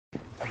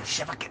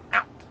Sheva, get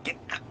out. Get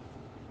out.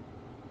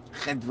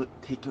 Chedva,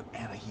 take her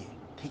out of here.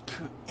 Take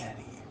her out of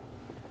here.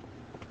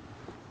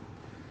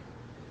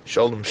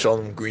 Shalom,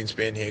 shalom,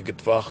 Greenspan here. Good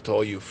vach to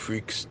all you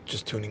freaks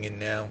just tuning in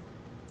now.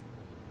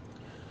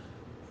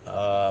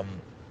 I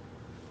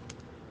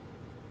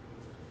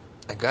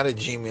got a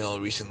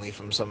Gmail recently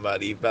from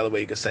somebody. By the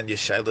way, you can send your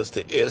shilas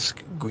to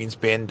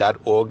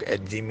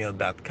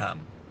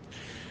iskgreenspan.org@gmail.com.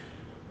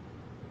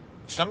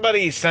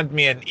 Somebody sent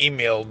me an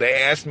email.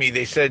 They asked me,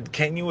 they said,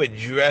 can you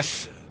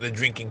address the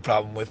drinking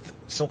problem? With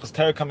Simchas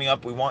Torah coming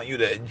up, we want you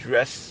to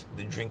address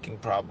the drinking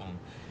problem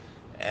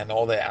and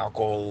all the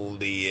alcohol,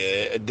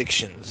 the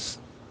addictions.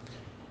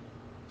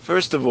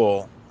 First of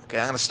all, okay,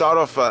 I'm gonna start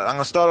off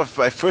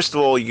by, first of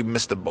all, you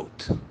missed the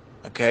boat.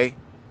 Okay?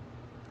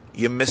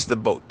 You missed the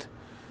boat.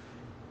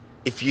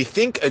 If you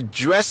think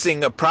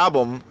addressing a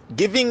problem,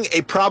 giving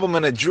a problem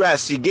an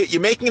address, you're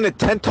making it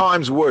 10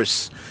 times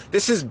worse.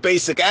 This is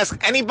basic. Ask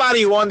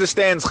anybody who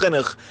understands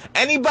chinuch.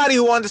 Anybody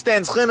who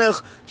understands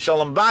chinuch,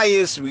 shalom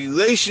bayis,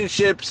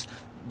 relationships,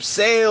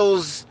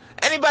 sales.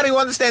 Anybody who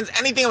understands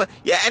anything,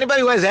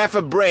 anybody who has half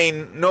a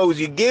brain knows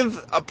you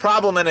give a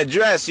problem an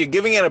address, you're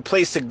giving it a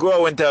place to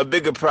grow into a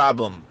bigger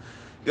problem.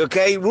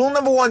 Okay, rule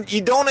number one, you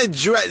don't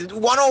address,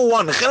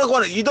 101,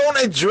 you don't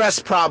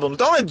address problems,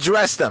 don't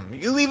address them,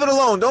 you leave it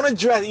alone, don't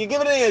address, you give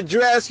it an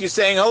address, you're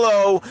saying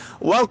hello,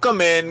 welcome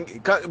in,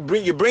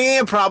 you're bringing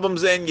your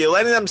problems in, you're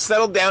letting them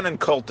settle down and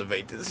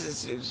cultivate.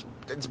 It's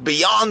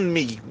beyond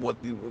me,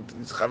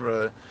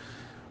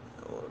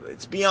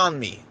 it's beyond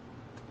me.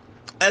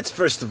 That's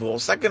first of all.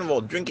 Second of all,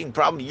 drinking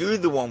problem, you're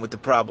the one with the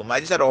problem. I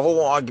just had a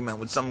whole argument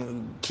with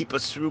some keep a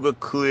sruga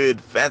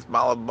cleared, fast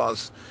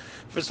balabas.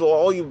 First of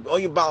all you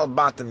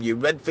balabatim, you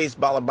red-faced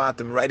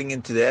balabatim writing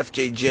into the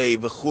FJJ,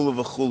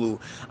 v'chulu.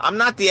 I'm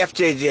not the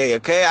FJJ,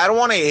 okay? I don't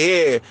want to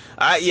hear.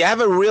 You have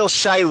a real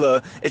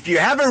shaila. If you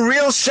have a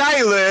real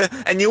shaila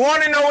and you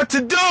want to know what to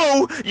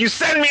do, you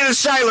send me the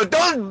shaila.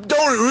 Don't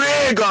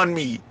rig on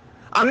me.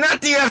 I'm not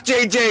the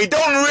FJJ.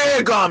 Don't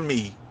rig on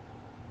me.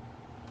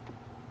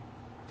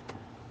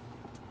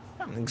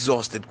 I'm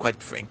exhausted,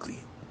 quite frankly.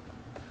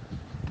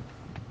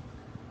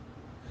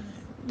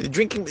 The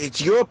drinking,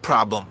 it's your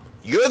problem.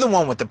 You're the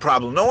one with the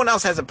problem. No one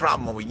else has a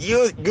problem with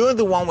you. You're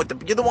the one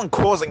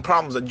causing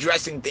problems,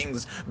 addressing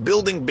things,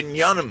 building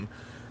binyanim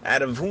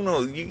out of who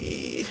knows.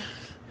 The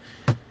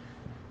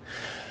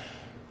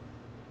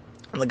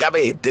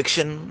Lagabe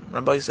addiction,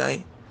 Rabbi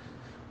say,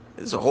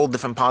 it's a whole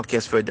different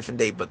podcast for a different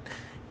day, but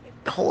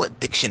the whole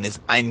addiction is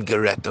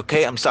eingerett,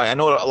 okay? I'm sorry, I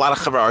know a lot of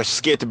chavra are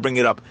scared to bring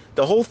it up.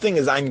 The whole thing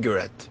is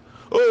eingerett.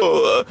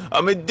 Oh,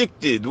 I'm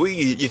addicted. Who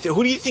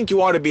do you think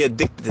you are to be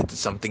addicted to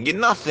something? You're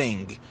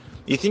nothing.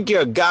 You think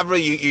you're a gavra,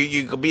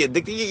 you could be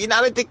addicted? You're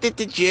not addicted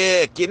to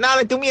Jack. You're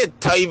not. Do me a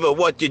taiva.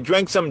 What? You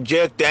drank some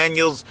Jack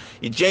Daniels?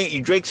 You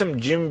drank some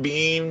Jim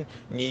Beam?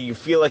 And you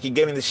feel like you're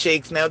getting the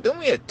shakes now? Do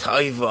me a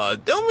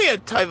taiva. Do me a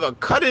taiva.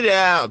 Cut it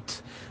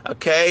out.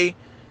 Okay?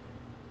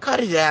 Cut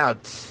it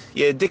out.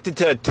 You're addicted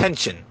to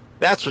attention.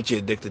 That's what you're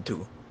addicted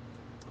to.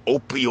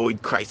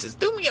 Opioid crisis.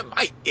 Do me a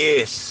my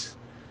ass.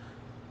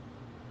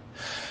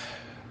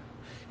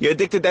 You're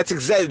addicted. That's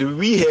exactly the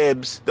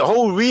rehabs. The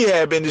whole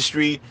rehab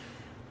industry.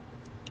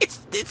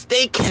 It's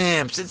day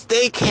camps. It's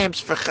day camps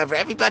for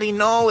everybody.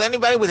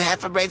 Anybody with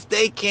half a brain. It's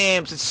day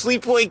camps. It's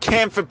sleepaway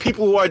camp for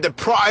people who are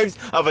deprived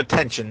of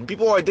attention.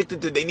 People who are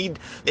addicted to. They need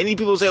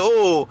people to say,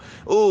 oh,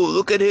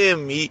 look at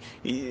him. The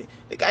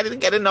guy didn't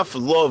get enough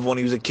love when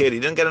he was a kid. He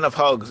didn't get enough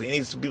hugs. He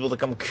needs people to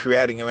come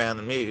crowding around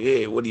him.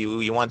 Hey, what do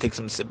you want to take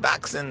some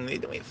sit-backs in?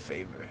 Do me a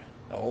favor.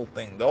 The whole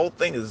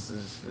thing is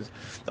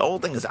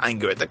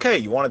anger. Okay,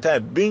 you want to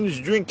have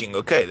binge drinking.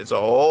 Okay, that's a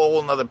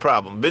whole nother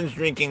problem. Binge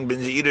drinking,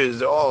 binge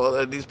eaters,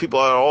 these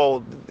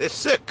people they're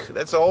sick.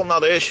 That's a whole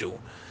nother issue.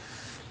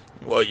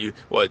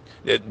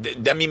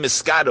 Demi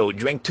Moscato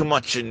drank too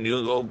much and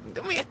you go,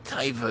 Demi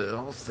Taiva, the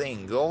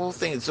whole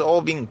thing, it's all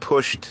being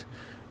pushed.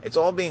 It's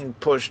all being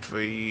pushed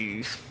for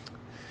you.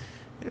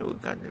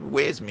 It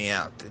wears me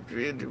out. It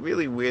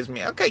really wears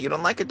me out. Okay, you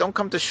don't like it? Don't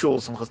come to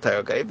shul, Simchas Torah,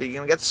 okay? If you're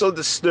going to get so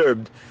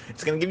disturbed,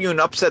 it's going to give you an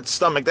upset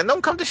stomach, then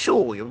don't come to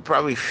shul. You're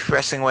probably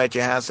stressing away at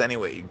your house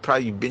anyway. You're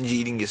probably binge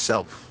eating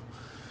yourself.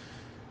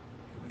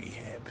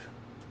 Rehab.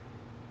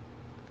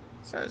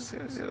 So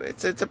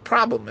it's a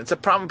problem. It's a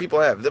problem people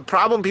have. The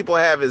problem people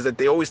have is that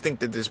they always think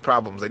that there's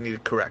problems they need to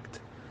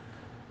correct.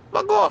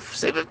 Bug off.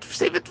 Save it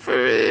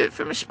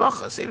for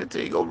mishpacha. Save it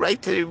to go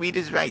right to the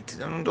reader's right.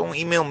 Don't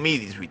email me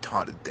these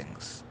retarded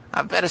things. I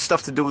have better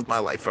stuff to do with my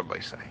life,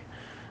 Rabbi say.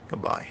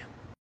 Goodbye.